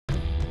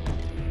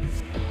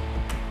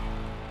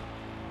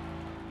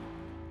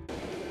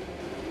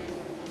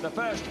The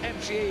first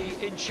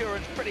MCE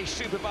Insurance British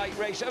Superbike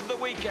race of the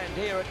weekend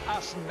here at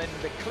Assen in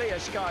the clear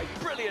sky.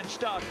 Brilliant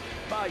start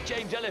by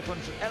James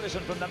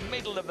Ellison from the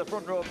middle of the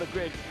front row of the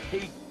grid.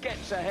 He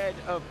gets ahead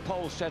of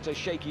pole setter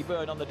Shaky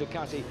Byrne on the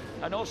Ducati,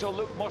 and also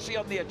Luke Mossey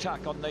on the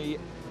attack on the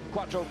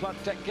Quattro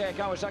Tech Care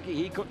Kawasaki.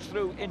 He cuts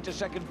through into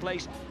second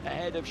place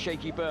ahead of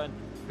Shaky Byrne.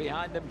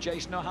 Behind them,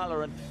 Jason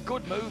O'Halloran.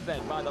 Good move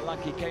then by the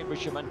lanky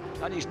Cambridgeshireman,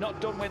 and he's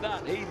not done with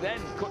that. He then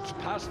cuts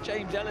past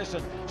James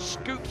Ellison,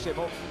 scoops him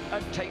up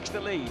and takes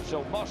the lead.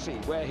 So Mossey,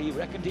 where he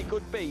reckoned he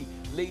could be,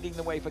 leading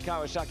the way for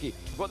Kawasaki.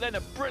 But then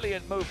a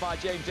brilliant move by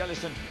James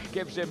Ellison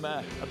gives him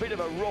a bit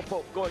of a rough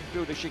up going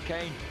through the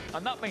chicane,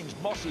 and that means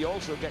Mossey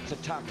also gets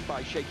attacked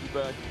by Shaky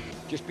Byrne.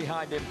 Just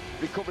behind him,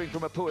 recovering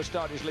from a poor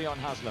start, is Leon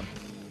Haslam.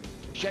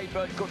 Shane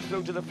Byrne cuts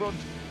through to the front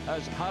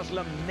as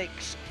Haslam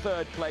nicks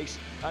third place,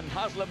 and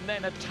Haslam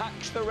then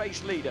attacks the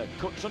race leader,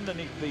 cuts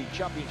underneath the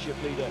championship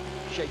leader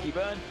Shaky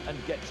Byrne and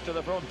gets to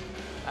the front.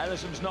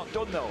 Ellison's not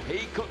done though.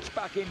 He cuts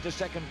back into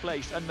second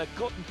place, and the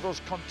cut and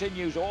thrust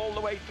continues all the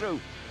way through.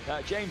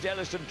 James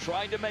Ellison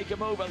trying to make a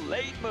move, a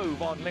late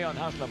move on Leon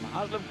Haslam.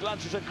 Haslam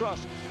glances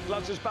across,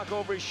 glances back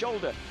over his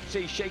shoulder,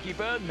 sees Shaky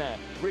Byrne there,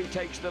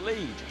 retakes the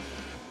lead.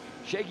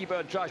 Shaky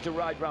Byrne tries to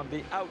ride round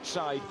the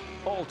outside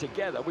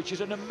altogether, which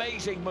is an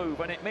amazing move,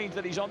 and it means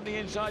that he's on the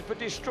inside for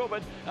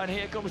Distrubben, and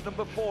here comes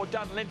number 4,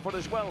 Dan Linford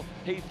as well.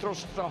 He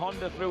thrusts the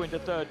Honda through into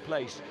third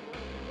place.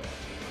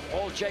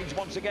 All changed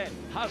once again.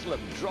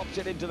 Haslam drops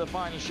it into the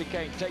final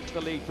chicane, takes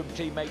the lead from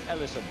teammate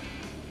Ellison.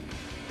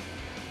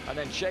 And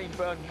then Shane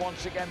Byrne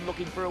once again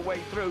looking for a way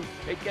through.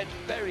 It gets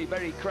very,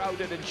 very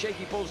crowded, and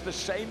Shaky pulls the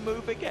same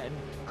move again,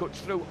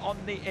 cuts through on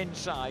the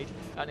inside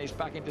and is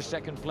back into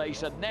second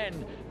place, and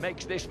then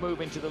makes this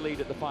move into the lead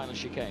at the final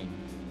chicane.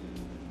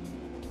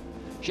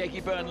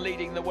 Shaky Byrne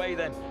leading the way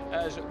then,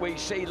 as we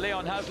see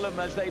Leon Haslam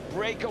as they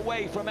break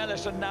away from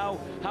Ellison now.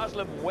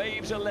 Haslam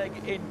waves a leg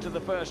into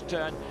the first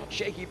turn.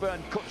 Shaky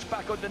Byrne cuts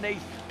back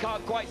underneath,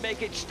 can't quite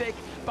make it stick.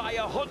 By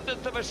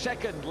 1/100 of a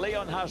second,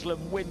 Leon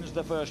Haslam wins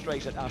the first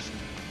race at Assen.